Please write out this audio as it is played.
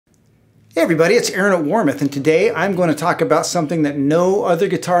Hey everybody, it's Aaron at Warmoth, and today I'm going to talk about something that no other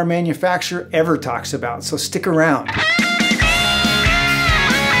guitar manufacturer ever talks about, so stick around.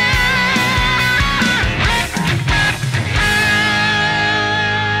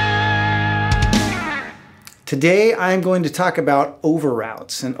 Today I'm going to talk about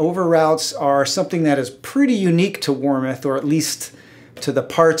overroutes, and overroutes are something that is pretty unique to Warmoth, or at least to the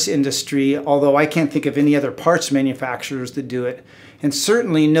parts industry, although I can't think of any other parts manufacturers that do it. And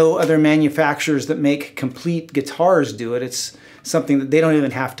certainly no other manufacturers that make complete guitars do it. It's something that they don't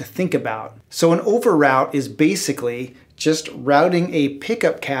even have to think about. So an overroute is basically just routing a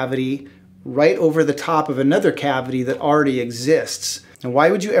pickup cavity right over the top of another cavity that already exists. And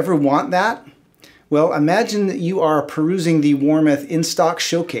why would you ever want that? Well, imagine that you are perusing the Warmoth in-stock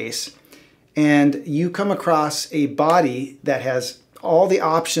showcase and you come across a body that has all the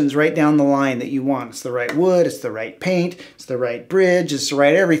options right down the line that you want. It's the right wood, it's the right paint, it's the right bridge, it's the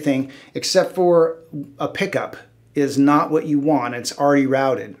right everything, except for a pickup is not what you want. It's already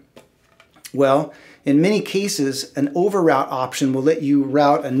routed. Well, in many cases, an overroute option will let you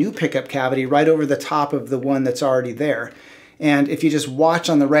route a new pickup cavity right over the top of the one that's already there. And if you just watch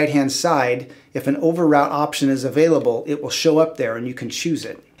on the right-hand side, if an overroute option is available, it will show up there and you can choose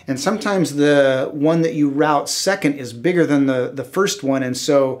it. And sometimes the one that you route second is bigger than the first one, and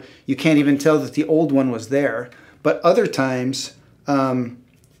so you can't even tell that the old one was there. But other times,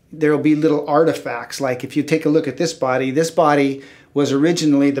 there will be little artifacts. Like if you take a look at this body was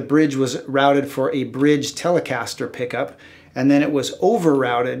originally, the bridge was routed for a bridge Telecaster pickup, and then it was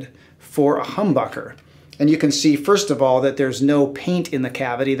over-routed for a humbucker. And you can see, first of all, that there's no paint in the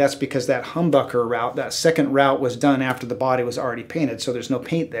cavity. That's because that humbucker route, that second route, was done after the body was already painted, so there's no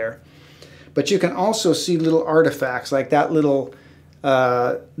paint there. But you can also see little artifacts, like that little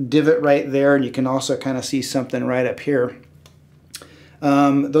divot right there, and you can also kind of see something right up here.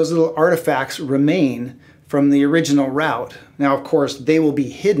 Those little artifacts remain from the original route. Now, of course, they will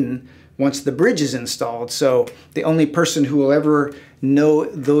be hidden once the bridge is installed, so the only person who will ever know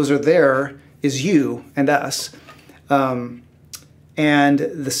those are there is you and us. And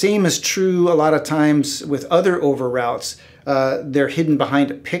the same is true a lot of times with other overroutes. They're hidden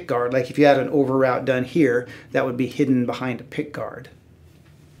behind a pick guard. Like if you had an overroute done here, that would be hidden behind a pick guard.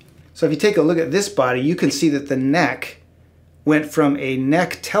 So if you take a look at this body, you can see that the neck went from a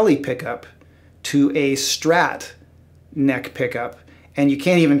neck tele pickup to a Strat neck pickup. And you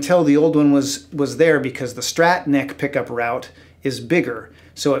can't even tell the old one was there because the Strat neck pickup route is bigger.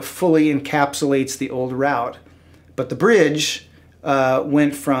 So it fully encapsulates the old route. But the bridge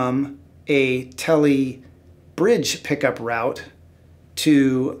went from a tele bridge pickup route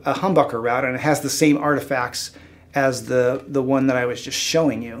to a humbucker route, and it has the same artifacts as the one that I was just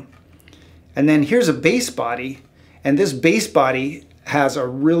showing you. And then here's a bass body, and this bass body has a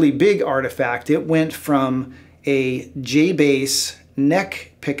really big artifact. It went from a J bass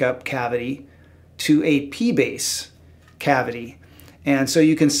neck pickup cavity to a P bass cavity. And so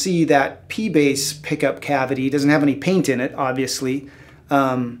you can see that P bass pickup cavity doesn't have any paint in it, obviously,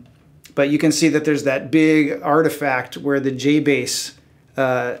 but you can see that there's that big artifact where the J bass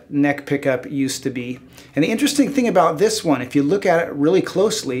neck pickup used to be. And the interesting thing about this one, if you look at it really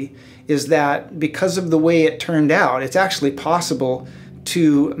closely, is that because of the way it turned out, it's actually possible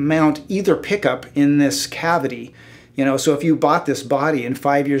to mount either pickup in this cavity. You know, so if you bought this body and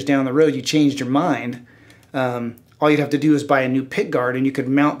 5 years down the road you changed your mind, all you'd have to do is buy a new pick guard and you could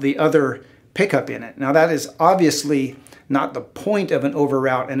mount the other pickup in it. Now that is obviously not the point of an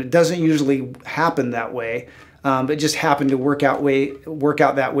overroute, and it doesn't usually happen that way. It just happened to work out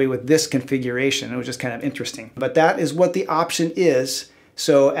that way with this configuration. It was just kind of interesting. But that is what the option is.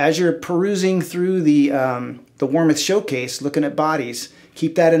 So as you're perusing through the Warmoth showcase, looking at bodies,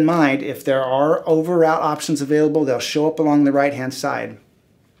 keep that in mind. If there are overroute options available, they'll show up along the right-hand side.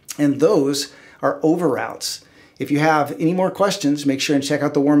 And those are overroutes. If you have any more questions, make sure and check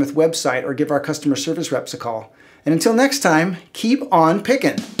out the Warmoth website or give our customer service reps a call. And until next time, keep on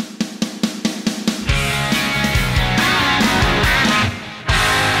picking.